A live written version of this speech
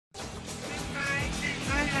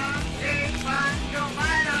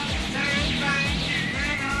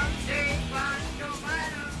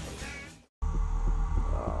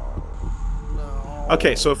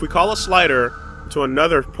Okay, so if we call a slider to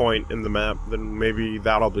another point in the map, then maybe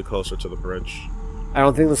that'll be closer to the bridge. I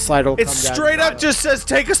don't think the slider will It come straight down. up just says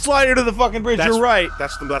take a slider to the fucking bridge. You're right.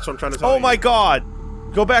 That's what I'm trying to tell you. Oh my god.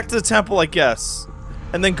 Go back to the temple, I guess.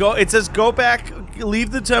 And then go. It says go back.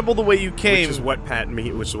 Leave the temple the way you came. Which is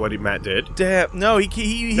what Matt did. Damn. No, he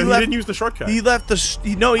No, left. he didn't use the shortcut. He left the.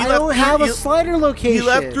 I don't have a slider location. He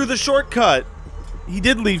left through the shortcut. He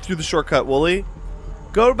did leave through the shortcut, Wooly.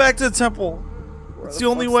 Go back to the temple. It's the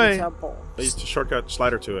only way. I used a shortcut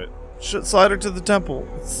slider to it. Slider to the temple.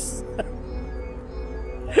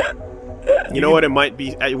 You know what? It might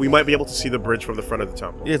be. We might be able to see the bridge from the front of the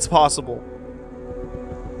temple. It's possible.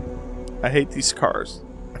 I hate these cars.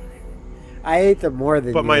 I hate them more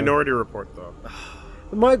than But you. Minority Report, though.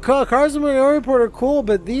 My cars in Minority Report are cool,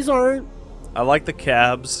 but these aren't. I like the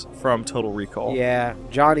cabs from Total Recall. Yeah,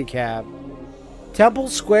 Johnny Cab. Temple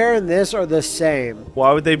Square and this are the same.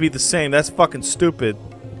 Why would they be the same? That's fucking stupid.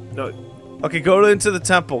 No. Okay, go into the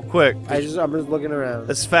temple, quick. I'm just looking around.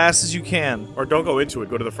 As fast as you can. Or don't go into it.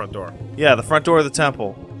 Go to the front door. Yeah, the front door of the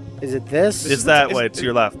temple. Is it this? It's that way. It's to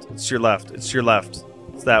your left. It's to your left. It's to your left.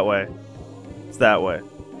 It's that way. It's that way.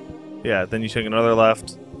 Yeah, then you take another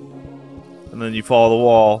left. And then you follow the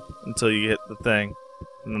wall until you hit the thing.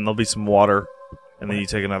 And then there'll be some water. And then you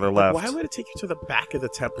take another left. Why would it take you to the back of the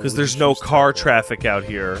temple? Because there's no car traffic out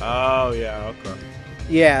here. Oh, yeah, okay.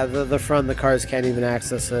 Yeah, the front of the cars can't even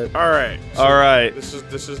access it. Alright. So Alright.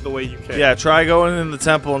 This is the way you can. Yeah, try going in the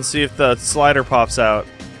temple and see if the slider pops out.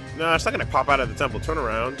 No, it's not gonna pop out of the temple. Turn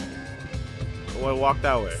around. We'll walk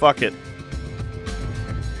that way. Fuck it.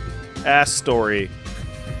 Ass story.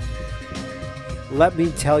 Let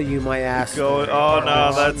me tell you my ass. Go. story. Oh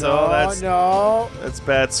no, that's no. that's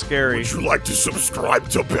bad. Scary. Would you like to subscribe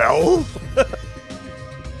to Bell?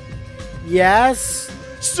 Yes.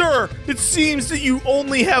 Sir, it seems that you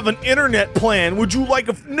only have an internet plan. Would you like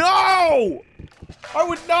a No! I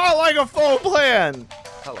would not like a phone plan!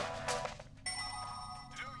 Hello.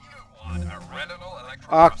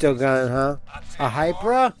 Octagon, huh? A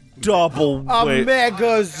Hypera? Double A wait.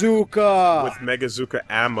 Megazuka! With Megazuka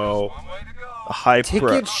ammo. A hyper.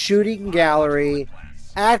 Ticket shooting gallery.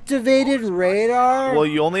 Activated radar? Well,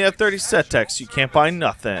 you only have 30 set text. You can't buy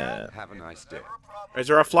nothing. Have a nice day. Is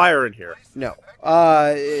there a flyer in here? No.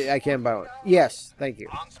 I can't buy one. Yes, thank you.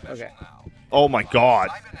 Okay. Oh my god.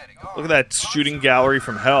 Look at that shooting gallery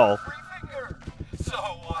from hell. So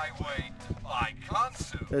I wait. I can't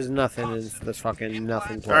sue. There's nothing in this fucking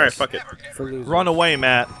nothing place. Alright, fuck it. For losers. Run away,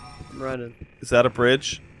 Matt. I'm running. Is that a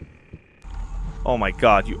bridge? Oh my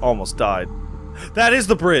god, you almost died. That is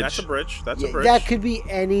the bridge. That's a bridge. That's a Yeah, bridge. that could be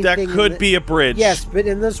anything. That could be a bridge. Yes, but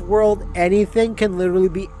in this world, anything can literally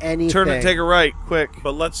be anything. Turn it, take a right, quick.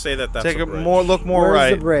 But let's say that that's Take a a bridge. look more Where's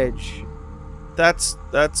right. the bridge? That's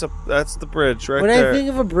the bridge right When there. I think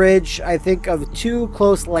of a bridge, I think of two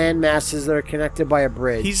close land masses that are connected by a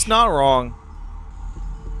bridge. He's not wrong.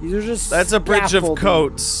 These are just That's a bridge of scaffolding.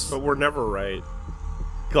 coats. But we're never right.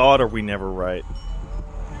 God, are we never right?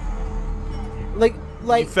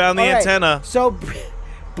 Like You found the all right, antenna. So,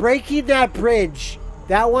 breaking that bridge,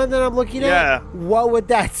 that one that I'm looking Yeah. at, what would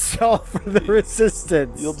that solve for the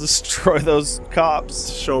resistance? You'll destroy those cops.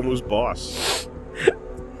 Show him who's boss.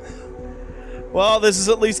 Well, this is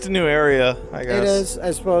at least a new area, I guess. It is,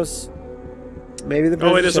 I suppose. Maybe the bridge.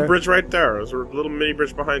 Oh, wait, is there's a there. bridge right there. There's a little mini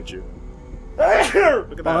bridge behind you. Look at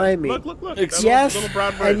that. Behind me. Look, look, look. Ex- That Yes, little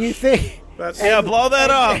brown bridge. and you think That's Yeah, blow that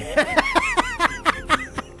up.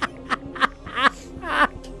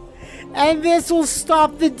 and this will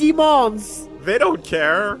stop the demons. They don't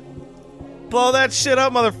care. Blow that shit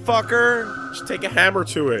up, motherfucker. Just take a hammer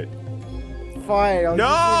to it. Fine, I'll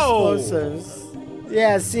No! use explosives.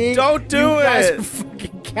 Yeah, see? Don't do you guys it. are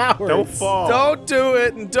fucking cowards. Don't fall. Don't do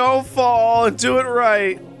it, and don't fall, and do it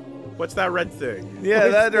right. What's that red thing? Yeah,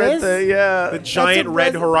 What's that right this? there, yeah. The giant a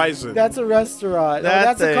red res- horizon. That's a restaurant. That no,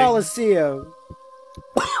 that's thing. a Coliseum.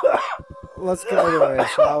 Let's go anyway,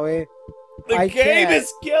 shall we? The I game can't.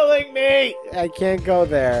 is killing me. I can't go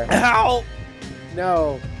there. Ow.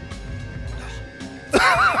 No.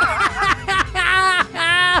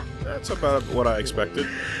 That's about what I expected.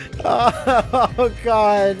 Oh,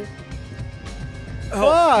 God.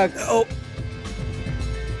 Fuck. Oh.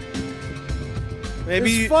 Maybe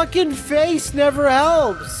His fucking face never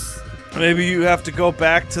helps. maybe you have to go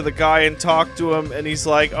back to the guy and talk to him, and he's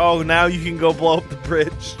like, "Oh, now you can go blow up the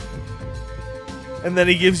bridge." And then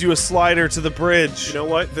he gives you a slider to the bridge. You know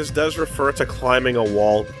what? This does refer to climbing a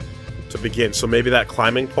wall to begin. So maybe that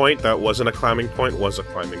climbing point that wasn't a climbing point was a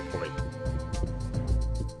climbing point.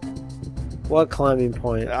 What climbing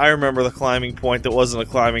point? I remember the climbing point that wasn't a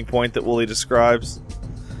climbing point that Wooly describes.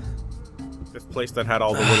 place that had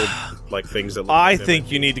all the little like things that. I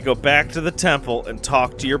think you need to go back to the temple and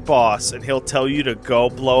talk to your boss, and he'll tell you to go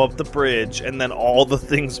blow up the bridge, and then all the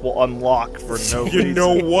things will unlock for no reason. You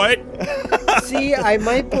know what? See, I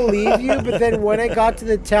might believe you, but then when I got to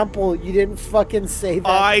the temple, you didn't fucking say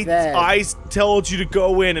that. I told you to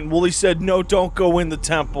go in, and Wooly said, no, don't go in the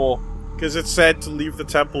temple. Because it said to leave the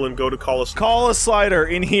temple and go to call a slider. Call a slider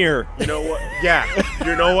in here. You know what? Yeah.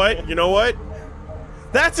 You know what? You know what?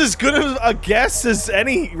 That's as good of a guess as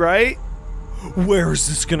any, right? Where is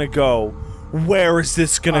this gonna go? Where is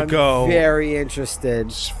this gonna go? Very interested.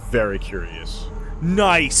 Just very curious.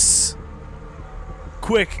 Nice.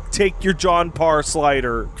 Quick, take your John Parr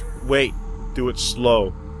slider. Wait. Do it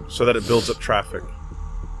slow so that it builds up traffic.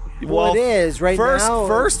 Well, it is right now.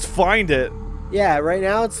 First, find it. Yeah, right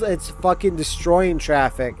now it's fucking destroying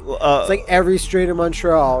traffic. It's like every street in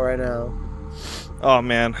Montreal right now. Oh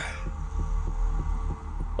man.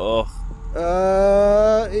 Oh.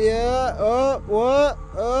 Yeah.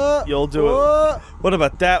 What? You'll do it. What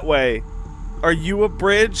about that way? Are you a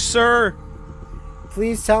bridge, sir?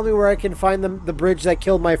 Please tell me where I can find the bridge that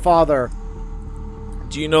killed my father.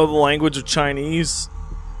 Do you know the language of Chinese?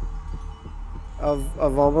 Of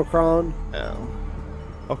Omikron? No.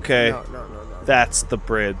 Okay. No. That's the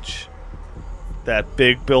bridge. That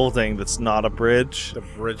big building that's not a bridge. The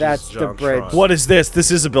bridge That's is the John bridge. Schrock. What is this? This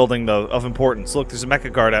is a building, though, of importance. Look, there's a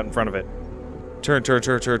mecha guard out in front of it. Turn.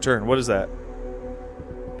 What is that?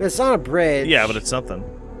 It's not a bridge. Yeah, but it's something.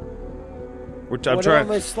 What about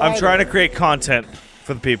my I'm trying to slider? create content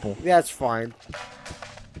for the people. Yeah, it's fine.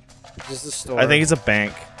 Just a store. I think it's a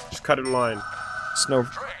bank. Just cut in line.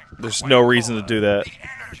 There's no reason to do that. The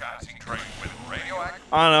energizing drink with radioactive.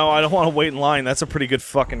 I don't know. I don't want to wait in line. That's a pretty good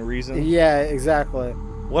fucking reason. Yeah, exactly.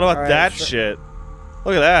 What about Alright, that sure. shit?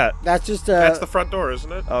 Look at that. That's just a. That's the front door,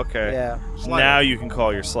 isn't it? Okay. Yeah. Slider. Now you can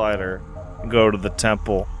call your slider and go to the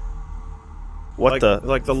temple. What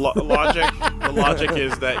Like the logic. The logic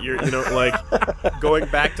is that you're, like going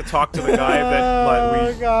back to talk to the guy that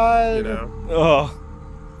like we, God. you know. Oh.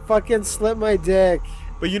 Fucking slit my dick.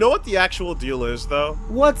 But you know what the actual deal is, though?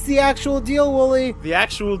 What's the actual deal, Wooly? The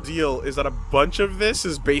actual deal is that a bunch of this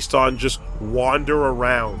is based on just wander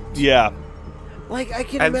around. Yeah. Like I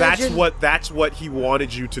can And imagine. that's what he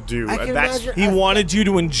wanted you to do. I can And that's imagine. He wanted you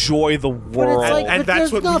to enjoy the world. Like, and but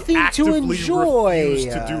that's there's what we nothing to actively enjoy.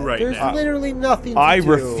 refuse to do right There's now. literally nothing. I to do.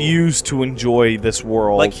 refuse to enjoy this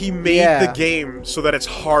world. Like he made Yeah. the game so that it's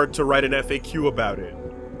hard to write an FAQ about it.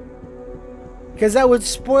 Because that would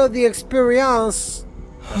spoil the experience.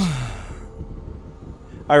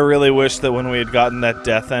 I really wish that when we had gotten that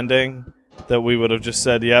death ending, that we would have just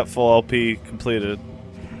said, "Yeah, full LP completed."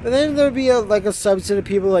 And then there'd be a subset of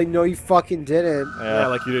people like, no, you fucking didn't. Yeah,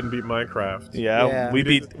 like you didn't beat Minecraft. Yeah, Yeah. we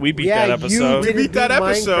beat Yeah, that you episode. didn't We beat that beat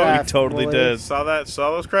episode. Minecraft, We totally Wooly. did. Saw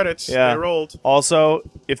those credits. Yeah. They rolled. Also,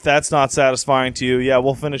 if that's not satisfying to you, yeah,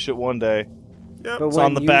 we'll finish it one day. Yep. But It's when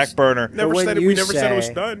on the you back s- burner. Never when said it, you we never said it was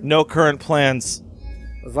say- done. No current plans.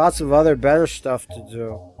 There's lots of other better stuff to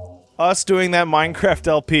do. Us doing that Minecraft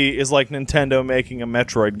LP is like Nintendo making a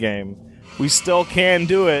Metroid game. We still can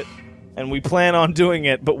do it, and we plan on doing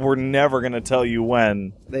it, but we're never going to tell you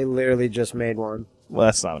when. They literally just made one. Well,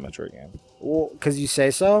 that's not a Metroid game. Well, because you say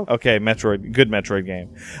so? Okay, Metroid, good Metroid game.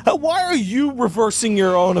 Why are you reversing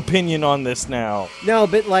your own opinion on this now? No,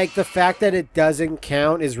 but like the fact that it doesn't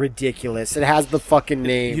count is ridiculous. It has the fucking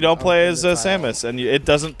name. You don't play as the title. Samus, and it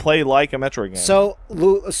doesn't play like a Metroid game. So,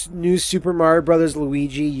 new Super Mario Brothers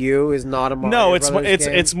Luigi U is not a Mario no, it's Brothers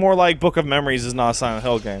game. it's more like Book of Memories is not a Silent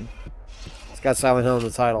Hill game. It's got Silent Hill in the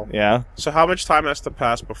title. Yeah. So how much time has to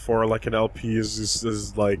pass before like an LP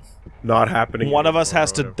is like not happening? One of us anymore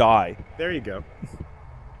has or to whatever? die. There you go.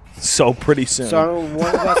 So pretty soon. So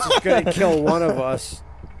one of us is going to kill one of us.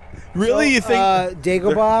 really, you think?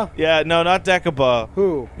 Dagobah? Yeah, no, not Dekaba.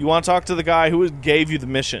 Who? You want to talk to the guy who gave you the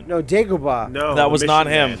mission? No, Dagobah. No, that was Mission not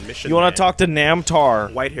Man, him. Mission You want Man. to talk to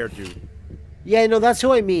Namtar? White-haired dude. Yeah, no, that's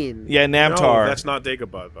who I mean. Yeah, No, Namtar. that's not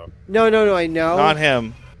Dagobah though. No, I know. not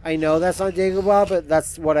him. I know that's not Dagobah, but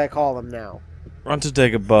that's what I call him now. Run to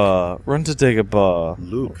Dagobah. Run to Dagobah.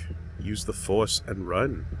 Luke, use the Force and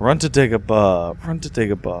run. Run to Dagobah. Run to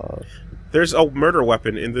Dagobah. There's a murder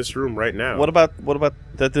weapon in this room right now. What about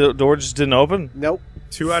that? The door just didn't open. Nope.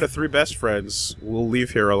 2 out of 3 best friends will leave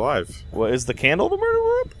here alive. What is the candle the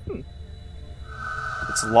murder weapon?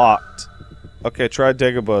 It's locked. Okay, try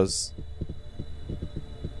Dagobah's.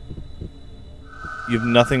 You have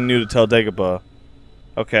nothing new to tell Dagobah.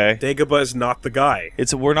 Okay. Dagobah is not the guy.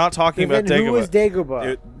 We're not talking about Then who Dagobah. is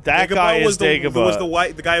Dagobah? That guy is was the, Dagobah.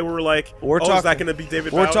 Was the guy we were like, We're is talking- that going to be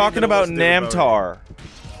David We're Bowie? talking No, it about wasn't David Bowie. Namtar.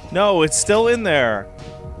 No, it's still in there.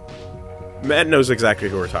 Matt knows exactly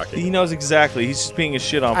who we're talking He about. knows exactly. He's just being a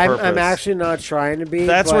shit on purpose. I'm actually not trying to be.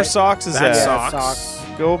 That's but where Socks is That's at. Socks.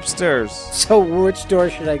 Socks. Go upstairs. So which door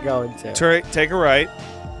should I go into? Take a right.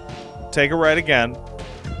 Take a right again.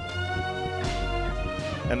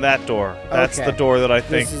 And that door. That's Okay. the door that I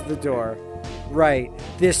think. This is the door. Right.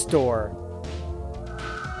 This door.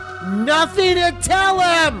 Nothing to tell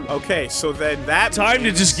him! Okay, so then that Time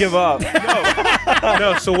to just give up.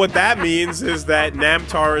 No, so what that means is that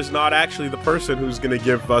Namtar is not actually the person who's going to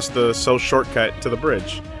give us the shortcut to the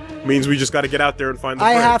bridge. Means we just got to get out there and find the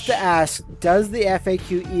bridge. I have to ask, does the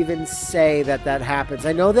FAQ even say that happens?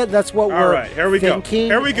 I know that's what All we're right, here we thinking.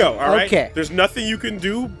 go. Here we go, all right? Okay. There's nothing you can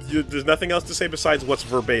do. There's nothing else to say besides what's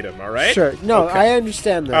verbatim, all right? Sure. No, Okay. I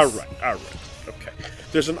understand this. All right. Okay.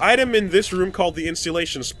 There's an item in this room called the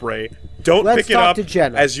insulation spray. Don't Let's pick it talk up to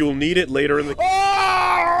Jenna. as you'll need it later in the...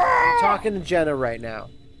 I'm talking to Jenna right now.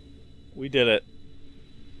 We did it.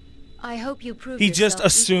 I hope you prove He just yourself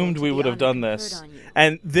assumed equal we to would the have done honor this. conferred on you.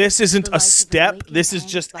 And this isn't The a life of the step. waking This is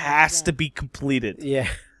and just by has the to dead. be completed. Yeah.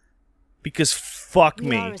 Because fuck We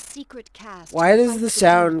are me. a secret cast Why does fight the the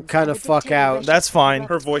sound demons kind and of the fuck dictator out? wishes That's to fine. corrupt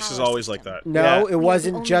Her the voice is power always like system. that. No, Yeah. it We are the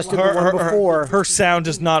wasn't only just in the ones one before. Her sound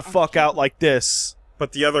does not fuck out like this.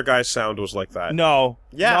 But the other guy's sound was like that. No.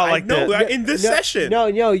 Yeah, not I like know. this. In this no, session. No,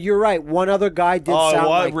 you're right. One other guy did Oh, sound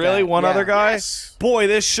what? like Really? that. One Yeah. other guy? Yes. Boy,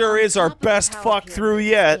 this sure is our On top of the best power fuck pyramid through is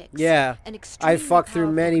yet. Higgs, Yeah. an I extremely fucked through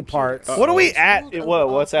powerful many computer. parts. What are we It's at? ruled over Whoa,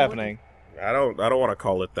 all what's order. happening? I don't want to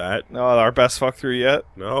call it that. No, our best fuck through yet?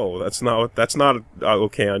 No, that's not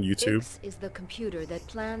okay on YouTube. Higgs is the computer that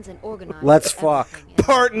plans and organizes Let's fuck. everything in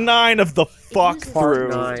Part life. 9 of the It fuck uses Part through.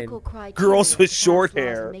 nine. statistical criteria Girls with to pass short laws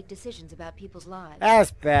hair. and make decisions about people's lives. That's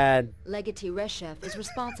bad. Legati Reshef is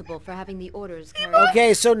responsible for having the orders carried out.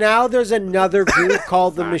 Okay, so now there's another group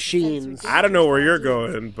called the Sense Machines. I don't know where you're ideas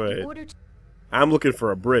going, in but order to- I'm looking for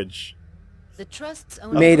a bridge. The trust's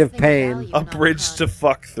Made of nothing pain. value A in our bridge to crime.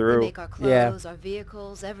 fuck They through. make our Yeah. clothes, our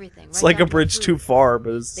vehicles, everything. It's right like a down to bridge food. too far,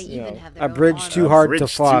 but it's, They you even know. have their A own bridge army. too hard Bridge to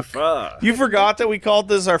fuck. Too far. You forgot that we called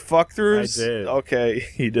this our fuck throughs? I did. Okay,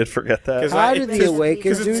 you did forget that. 'Cause How I- did the because- Awakens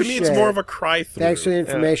Because do to me, shit? it's more of a cry through. Thanks for the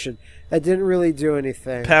information. That didn't really do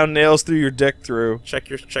anything. Pound nails through your dick through. Check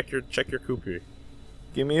your koopy.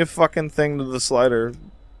 Give me a fucking thing to the slider.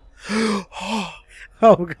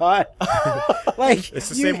 Oh god. Like It's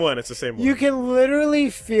the same one. It's the same one. You can literally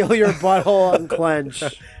feel your butthole unclench.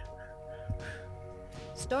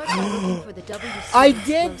 Start by looking for the WC I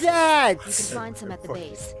did explosives. that! You can find some at the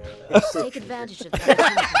base. Take advantage of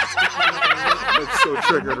that. I'm so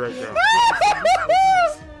triggered right now.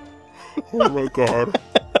 Oh my god.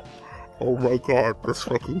 Oh my god, this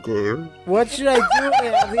fucking game. What should I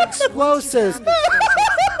do? The explosives.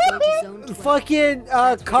 Fucking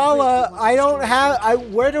Kala, I don't have.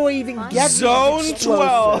 Where do I even get these Zone explosives?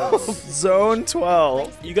 12. Zone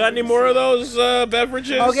 12. You got any more of those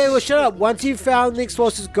beverages? Okay, well, shut up. Once you've found the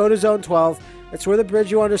explosives, go to Zone 12. That's where the bridge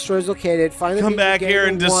you want to destroy is located. Find the Come means back of here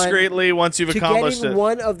and getting one- discreetly once you've to accomplished getting it.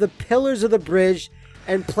 one of the pillars of the bridge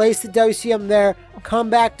and place the WCM there. Come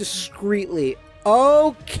back discreetly.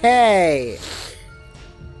 Okay.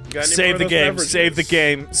 You got any more Save of the those game. beverages? Save the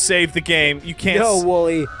game. Save the game. You can't. No,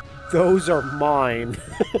 Wooly. Those are mine.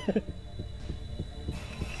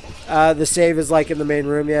 The save is like in the main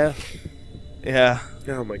room, yeah? Yeah.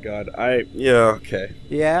 Oh my god. Yeah, okay.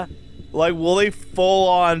 Yeah? Like Wooly full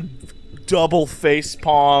on double face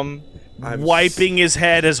palm, I'm wiping his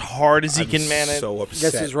head as hard as he I'm can manage. so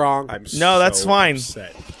upset. This is wrong. I'm No, that's so fine.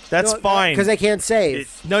 upset. That's fine. Because I can't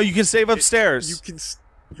save. No, you can save upstairs. You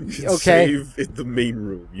can Okay. save in the main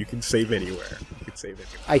room. You can save anywhere. You can save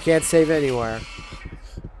anywhere. I can't save anywhere.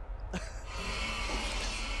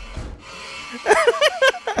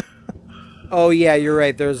 Oh yeah, you're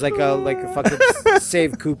right. There's like a fucking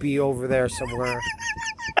save koopy over there somewhere.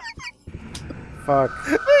 Fuck.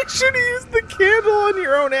 Make sure to use the candle on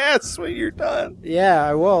your own ass when you're done. Yeah,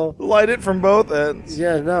 I will. Light it from both ends.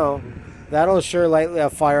 Yeah, no. That'll sure light a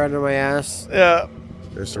fire under my ass. Yeah.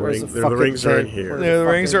 There's the Where's ring. the The fucking rings are in thing? here. Where's Yeah, the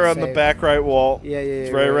fucking rings are on the save? back right wall. Yeah.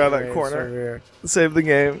 It's right around that it's corner. over here. Save the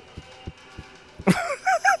game.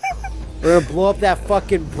 We're gonna blow up that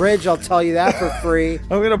fucking bridge, I'll tell you that for free.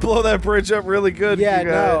 I'm gonna blow that bridge up really good. Yeah, you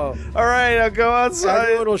guys. no. All right, I'll go outside.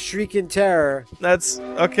 Everyone will shriek in terror. That's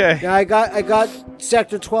okay. Now I got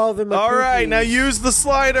Sector 12 in my All right, kookies. now use the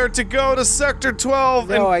slider to go to Sector 12.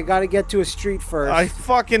 No, and I gotta get to a street first. I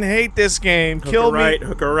fucking hate this game. Hook Kill a me. right.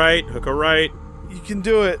 Hook a right. Hook a right. You can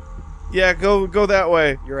do it. Yeah, go that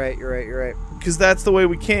way. You're right. Because that's the way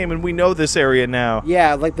we came, and we know this area now.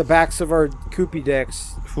 Yeah, like the backs of our koopy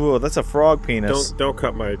dicks. Ooh, that's a frog penis. Don't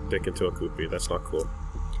cut my dick into a koopy. That's not cool.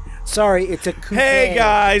 Sorry, it's a coupe Hey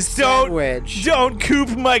guys, sandwich. don't coop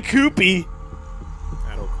my coopy.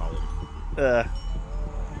 I don't call it.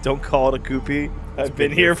 Don't call it a coopy. I've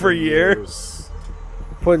been here for years.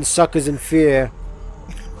 Putting suckers in fear.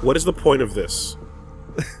 What is the point of this?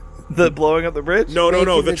 The blowing up the bridge? No. Making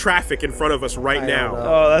The the- traffic in front of us right I now. don't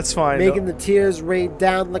know. Oh, that's fine. Making the tears rain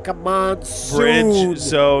down like a monsoon. Bridge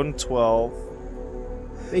zone 12.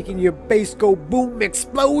 Making your bass go boom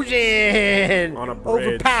explosion. On a bridge.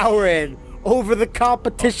 Overpowering. Over the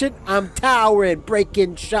competition, I'm towering.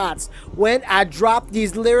 Breaking shots. When I drop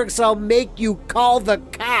these lyrics, I'll make you call the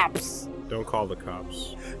cops. Don't call the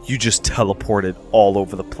cops. You just teleported all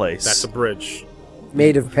over the place. That's a bridge.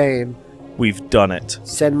 Made of pain. We've done it.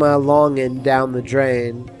 Send my longing down the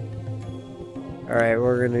drain. Alright,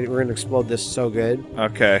 we're gonna explode this so good.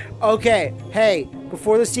 Okay. Okay, hey,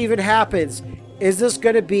 before this even happens, is this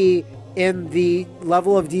gonna be in the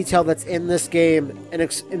level of detail that's in this game an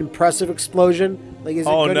impressive explosion? Like, is it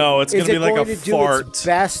Oh, gonna, no, it's gonna is it be like going a to do fart. its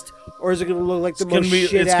best, or is it gonna look like the It's gonna most be.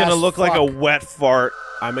 shit It's gonna look like a fuck? wet fart.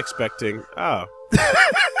 I'm expecting. Oh.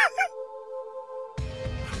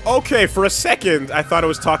 Okay, for a second, I thought I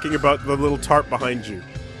was talking about the little tarp behind you.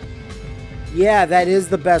 Yeah, that is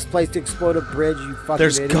the best place to explode a bridge, you fucking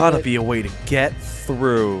There's idiot. gotta be a way to get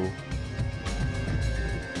through.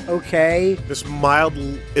 Okay. This mild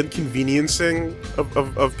inconveniencing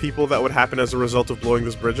of people that would happen as a result of blowing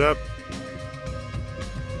this bridge up.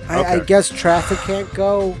 I Okay. guess traffic can't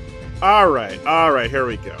go. Alright, here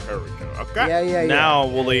we go, Okay. Yeah. Now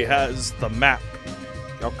Wooly has the map.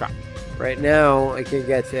 Okay. Right now, I can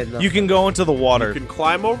get to nothing. You can go into the water. You can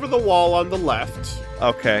climb over the wall on the left,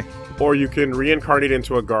 Okay. or you can reincarnate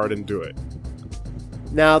into a guard and do it.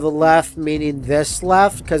 Now the left, meaning this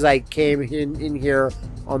left, because I came in here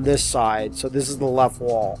on this side, so this is the left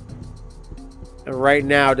wall. And right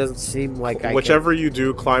now, it doesn't seem like I Whichever you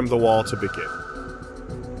do, climb the wall to begin.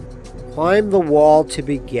 can climb the wall to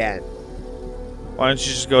begin. Why don't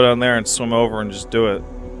you just go down there and swim over and just do it?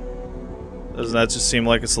 Doesn't that just seem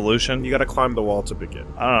like a solution? You gotta climb the wall to begin.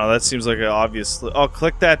 I don't know. That seems like an obvious. Oh,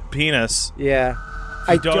 click that penis. Yeah.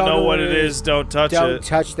 I don't know what it is. Don't touch Don't it.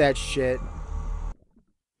 touch that shit.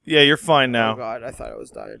 Yeah, you're fine Oh now. god, I thought I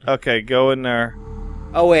was dying. Okay, go in there.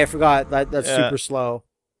 Oh wait, I forgot. That's Yeah. super slow.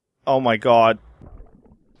 Oh my god.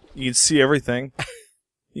 You can see everything.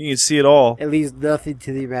 You can see it all. It leaves nothing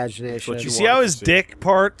to the imagination. What You you see wanted how to his see. dick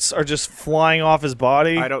parts are just flying off his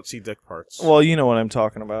body? I don't see dick parts. Well, you know what I'm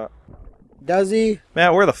talking about. Does he?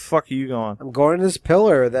 Matt, where the fuck are you going? I'm going to this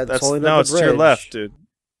pillar that's holding no, up it's the to your bridge. left, dude.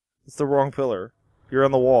 It's the wrong pillar. You're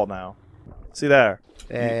on the wall now. See there?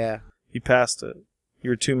 Yeah. You passed it.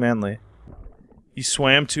 You were too manly. You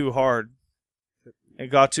swam too hard. It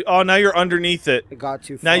got too. Oh, now you're underneath it. It got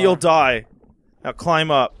too far. Now you'll die. Now climb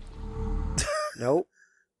up. Nope.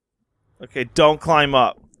 Okay, don't climb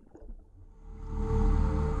up.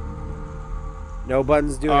 No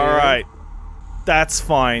buttons doing it. All right. That's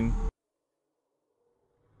fine.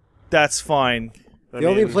 That's fine. The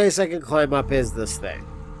only place I can climb up is this thing.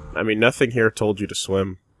 I mean, nothing here told you to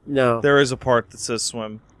swim. No. There is a part that says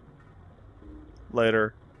swim.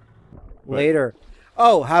 Later. Later.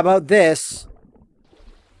 Oh, how about this?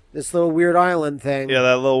 This little weird island thing. Yeah,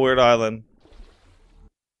 that little weird island.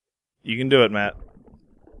 You can do it, Matt.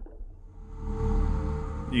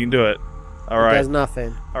 You can do it. All It right. does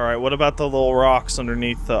nothing. All right. What about the little rocks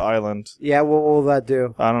underneath the island? Yeah, what will that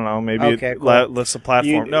do? I don't know. Maybe Okay, it cool. lifts a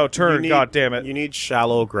platform. No, turn. God damn it. You need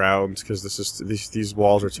shallow ground because these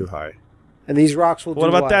walls are too high. And these rocks will do What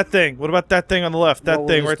about that thing? What about that thing on the left? That What will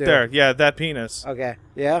thing this right do? there. Yeah, that penis. Okay.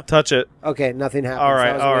 Yeah? Touch it. Okay, nothing happens. All That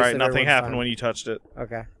right. was a All waste right. of Nothing everyone's happened time. when you touched it.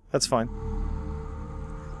 Okay. That's fine.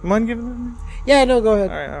 You mind giving it to me? Yeah, no, go ahead.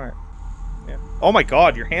 All right. All right. Yeah. Oh my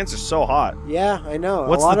God, your hands are so hot. Yeah, I know.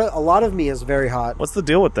 What's a lot of me is very hot. What's the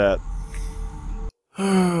deal with that?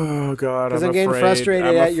 Oh God! Because I'm getting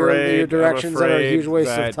frustrated at your directions that are a huge waste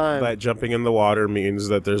of time. That jumping in the water means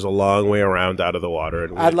that there's a long way around out of the water.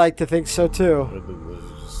 And I'd like to think so too.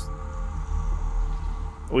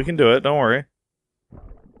 We can do it. Don't worry.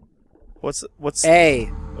 What's? A.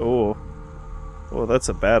 Oh, that's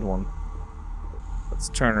a bad one. Let's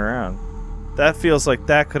turn around. That feels like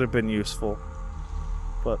that could have been useful.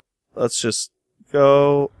 But let's just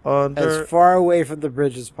go under. As far away from the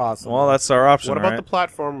bridge as possible. Well, that's our option. What about right? the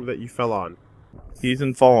platform that you fell on? He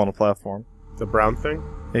didn't fall on a platform. The brown thing?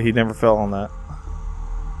 Yeah, he never fell on that.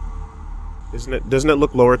 Doesn't it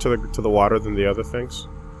look lower to the water than the other things?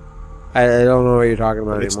 I don't know what you're talking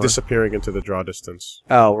about It's anymore. disappearing into the draw distance.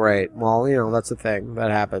 Oh, right. Well, that's a thing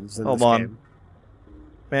that happens in Hold this on. game.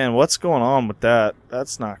 Man, what's going on with that?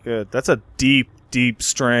 That's not good. That's a deep, deep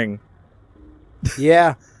string.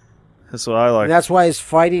 Yeah. That's what I like. And that's why his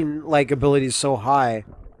fighting like ability is so high.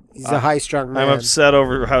 He's a high-strung man. I'm upset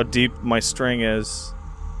over how deep my string is.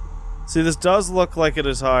 See, this does look like it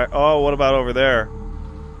is high. Oh, what about over there?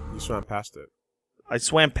 You swam past it. I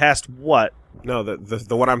swam past what? No,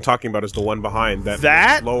 the one I'm talking about is the one behind that.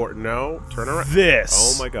 That? Lower. No, turn around.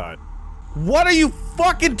 This. Oh my god. What are you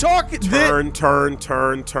fucking talking? Turn,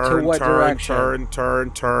 To what direction?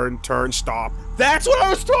 turn, stop. That's what I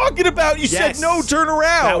was talking about. You Yes. said no, turn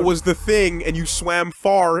around. That was the thing, and you swam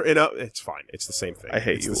far enough. It's fine. It's the same thing. I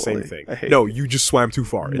hate it's you, the same Wally. thing. I hate no, you just swam too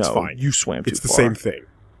far. It's No, fine. you swam too It's the far. same thing.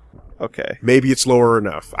 Okay. Maybe it's lower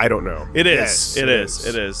enough. I don't know. It is. Yes, it is.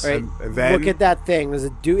 It is. Right. And then Look at that thing. Does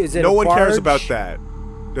it do? Is it? no a one cares barge? about that.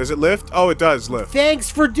 Does it lift? Oh, it does lift. Thanks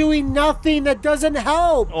for doing nothing. That doesn't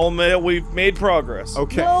help. Oh man, we've made progress.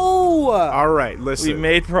 Okay. No. All right. Listen. We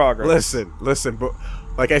made progress. Listen. But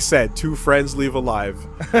like I said, 2 friends leave alive.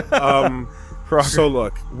 So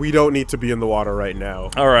look, we don't need to be in the water right now.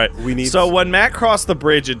 All right. We need. So when Matt crossed the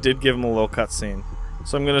bridge, it did give him a little cutscene.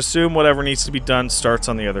 So I'm going to assume whatever needs to be done starts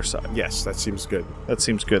on the other side. Yes, that seems good. That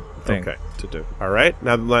seems good thing Okay. to do. All right.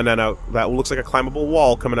 Now, that looks like a climbable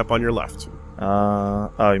wall coming up on your left.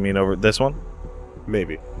 Oh, you mean over this one?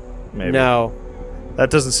 Maybe. Maybe. No. That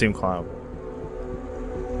doesn't seem climbable.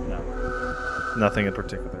 No. Nothing in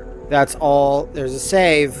particular. That's all. There's a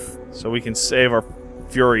save. So we can save our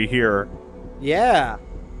fury here. Yeah.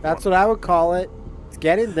 That's what I would call it. It's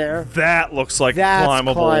getting there. That looks like That's a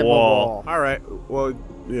climbable wall. All right. Well,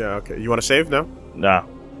 yeah. Okay. You want to save? No. No.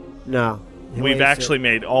 No. He We've wasted. actually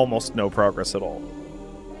made almost no progress at all.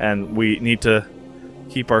 And we need to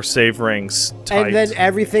keep our save rings tight. And then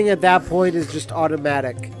everything at that point is just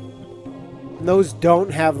automatic. And those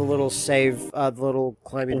don't have the little save, the little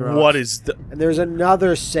climbing rocks. What is the... And there's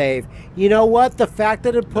another save. You know what? The fact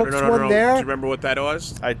that it puts one Do there. you remember what that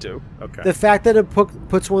was? I do. Okay. The fact that it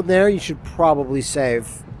puts one there, you should probably save.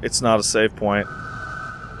 It's not a save point.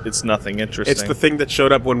 It's nothing interesting. It's the thing that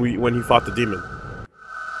showed up when he fought the demon.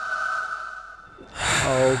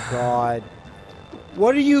 Oh God!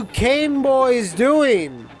 What are you Kane boys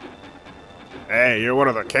doing? Hey, you're one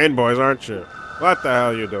of the Kane boys, aren't you? What the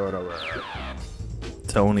hell are you doing over there?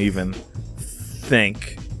 Don't even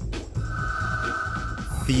think.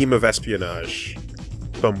 Theme of espionage.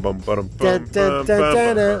 Bum bum bum Dun, dun, dun,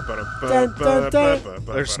 dun, dun, dun, dun.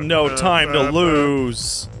 There's no time to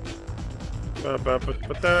lose.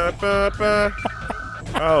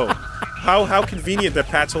 Oh, how convenient that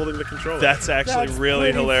Pat's holding the controller. That's actually That's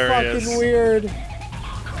really pretty hilarious. Fucking weird.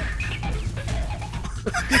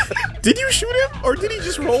 Did you shoot him, or did he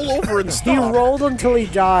just roll over and He stop? rolled until he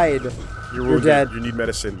died. You're You're dead. You need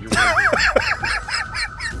medicine. You're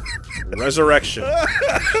wounded. Resurrection.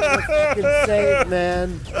 Fucking save,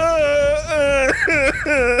 man.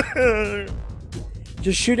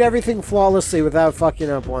 Just shoot everything flawlessly without fucking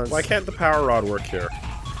up once. Why can't the power rod work here?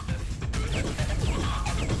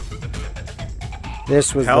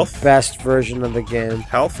 This was Health? the best version of the game.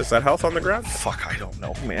 Health? Is that health on the ground? Fuck, I don't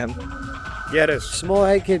know, man. Yeah, it is. Small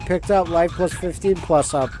head kid picked up life plus 15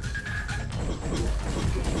 plus up.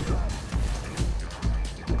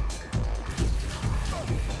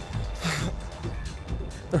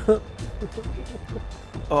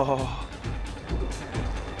 Oh.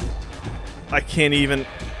 I can't even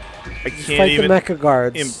Fight the mecha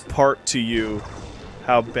guards. impart to you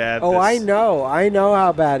how bad Oh, this... I know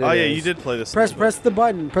how bad it is. Oh yeah, you did play this. Press the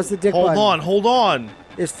button. Press the dick button. Hold on.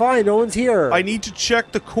 It's fine. No one's here. I need to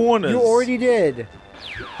check the corners. You already did.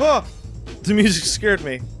 Huh. The music scared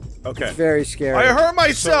me. Okay. It's very scary. I hurt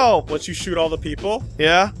myself. Once you shoot all the people,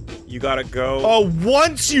 Yeah? you gotta go. Oh,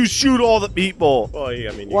 once you shoot all the people. Well,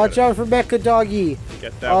 yeah, I mean, you Watch gotta out for Mecha Doggy.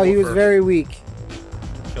 Get that. Oh, he was woofer. very weak.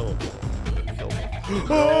 Kill him. Kill him.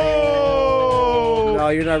 Oh! No,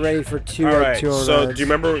 you're not ready for two. All right. 209s. So, do you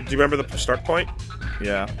remember the start point?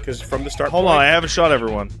 Yeah. Because from the start. Hold point, on, I haven't shot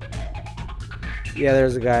everyone. Yeah,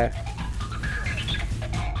 there's a guy.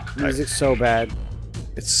 Music's so bad.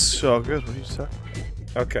 It's so good. What are you talking?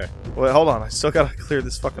 Okay. Wait, hold on. I still gotta clear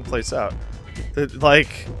this fucking place out.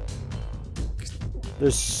 Like,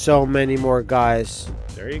 There's so many more guys.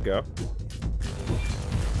 There you go.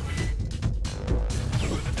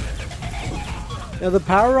 Now the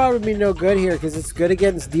power rod would be no good here because it's good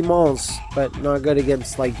against demons, but not good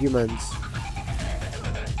against like humans.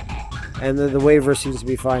 And then the waiver seems to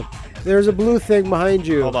be fine. There's a blue thing behind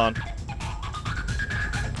you. hold on.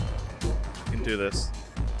 You can do this.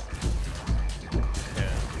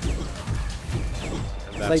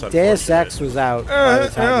 And It's that's like Deus unfortunate. Ex was out by the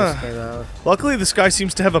time this came out. Luckily, this guy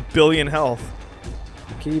seems to have 1 billion health.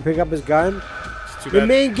 Can you pick up his gun? It's too The bad.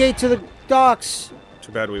 main gate to the docks.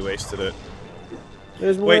 Too bad we wasted it.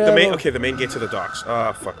 There's more Wait, the main. ammo. Okay, the main gate to the docks.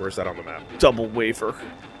 Ah, fuck. Where's that on the map? Double wafer.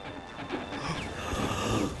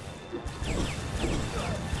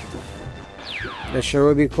 It sure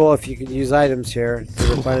would be cool if you could use items here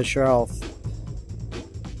to replenish your health.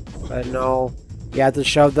 But no, you have to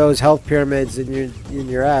shove those health pyramids in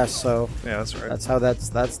your ass. So Yeah, that's right. that's how that's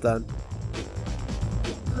done.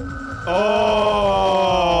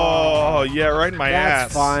 Oh, yeah, right in my ass.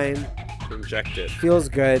 That's fine. Inject it. Feels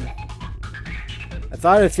good. I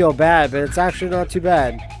thought it'd feel bad, but it's actually not too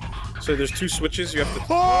bad. So there's 2 switches. You have to.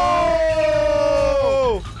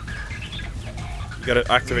 Oh! You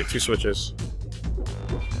gotta activate 2 switches.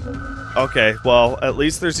 Okay, well, at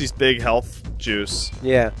least there's these big health juice.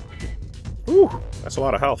 Yeah. Ooh, that's a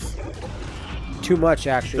lot of health. Too much,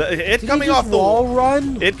 actually. It Did coming he just off the wall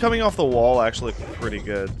run? It coming off the wall actually pretty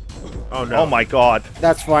good. Oh no. Oh my god.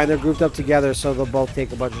 That's fine. They're grouped up together, so they'll both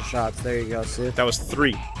take a bunch of shots. There you go. See? That was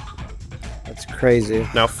 3. That's crazy.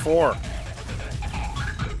 Now 4.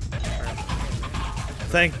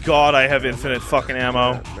 Thank god I have infinite fucking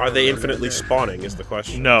ammo. Are they infinitely spawning? Is the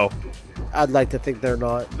question. No, I'd like to think they're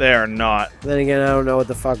not. they are not. Then again, I don't know what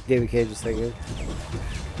the fuck David Cage is thinking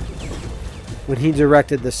when he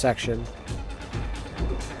directed this section.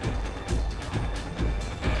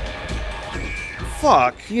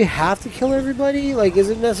 Fuck. Do you have to kill everybody? Like,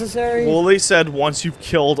 is it necessary? Wooly said once you've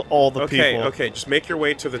killed all the Okay, people. okay, just make your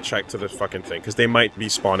way to the fucking thing, because they might be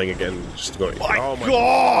spawning again. Just going. Oh my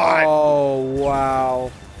god! Oh,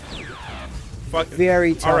 wow. Fuck.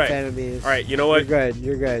 Very tough Alright. enemies. All right, you know what? You're good.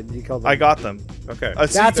 You're good. You killed them. I got them. Okay.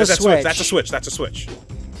 See, That's a switch. That's a switch. That's a switch.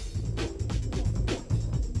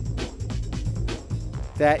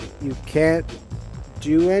 That you can't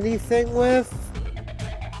do anything with?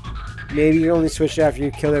 Maybe you only switch after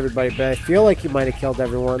you kill everybody, but I feel like you might have killed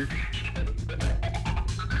everyone.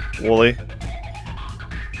 Wooly.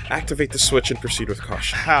 Activate the switch and proceed with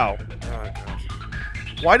caution. How? Oh god.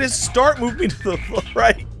 Why does start move me to the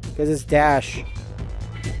right? Because it's dash.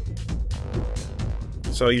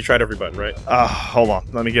 So you tried every button, right? Hold on.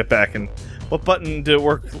 Let me get back and... What button did it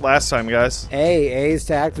work last time, guys? A is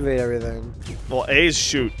to activate everything. Well, A is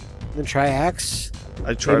shoot. Then try X.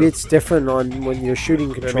 I tried. Maybe it's different on when you're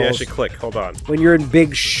shooting controls. Maybe I should click. Hold on. When you're in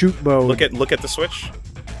big shoot mode. Look at the switch.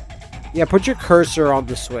 Yeah, put your cursor on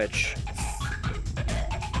the switch.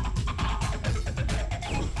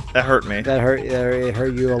 That hurt me. That hurt. It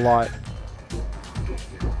hurt you a lot.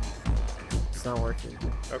 It's not working.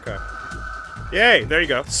 Okay. Yay! There you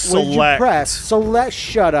go. What did you Select. press? Select.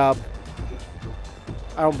 Shut up.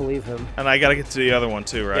 I don't believe him. And I gotta get to the other one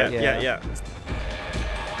too, right? Yeah.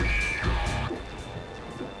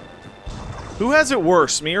 Who has it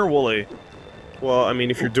worse, me or Wooly? Well, I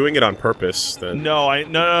mean, if you're doing it on purpose, then No.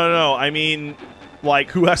 I mean,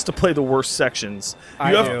 like, who has to play the worst sections?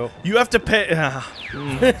 I do. You have to pay.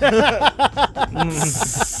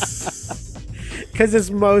 Because it's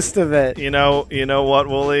most of it. You know what,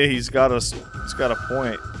 Wooly? He's got a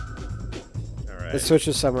point. all right. The switch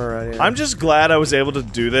is somewhere around here. I'm just glad I was able to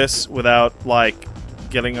do this without like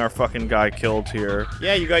getting our fucking guy killed here.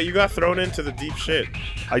 Yeah, you got thrown into the deep shit.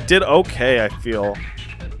 I did okay, I feel.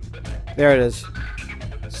 There it is.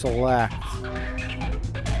 Select.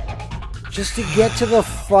 Just to get to the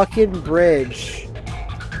fucking bridge.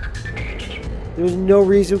 There's no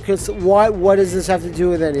reason, because what does this have to do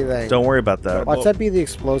with anything? Don't worry about that. Watch that be the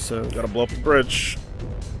explosive. Gotta blow up the bridge.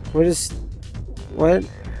 What is... What?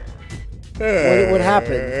 What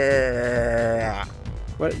happened?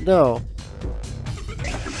 What? No.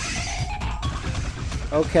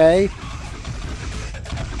 Okay.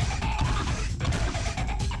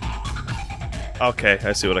 Okay,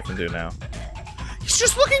 I see what I can do now. He's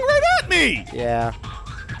just looking right at me! Yeah.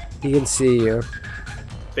 He can see you.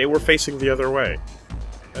 They were facing the other way.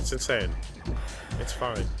 That's insane. It's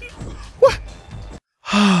fine. What?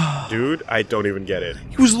 Dude, I don't even get it.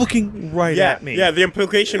 He was looking right at me. Yeah, the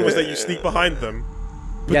implication was that you sneak behind them.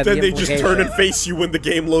 But Yeah, then the they just turn implication. and face you when the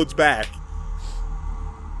game loads back.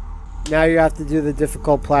 Now you have to do the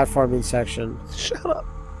difficult platforming section. Shut up.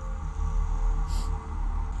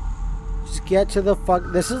 Just get to the fuck...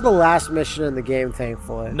 This is the last mission in the game,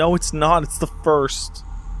 thankfully. No, it's not. It's the first.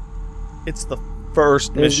 It's the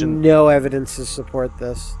first There's mission. no evidence to support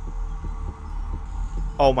this.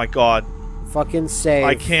 Oh my god. Fucking save.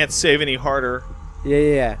 I can't save any harder.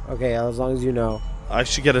 Yeah. Okay, as long as you know. I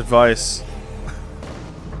should get advice.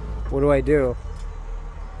 What do I do?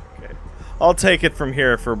 Okay. I'll take it from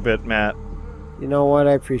here for a bit, Matt. You know what?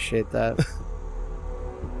 I appreciate that.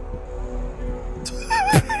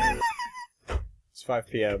 It's 5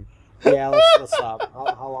 p.m. Yeah, let's stop.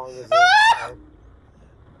 How long is it?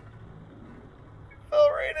 I'll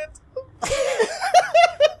rate it.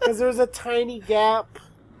 Because there's a tiny gap.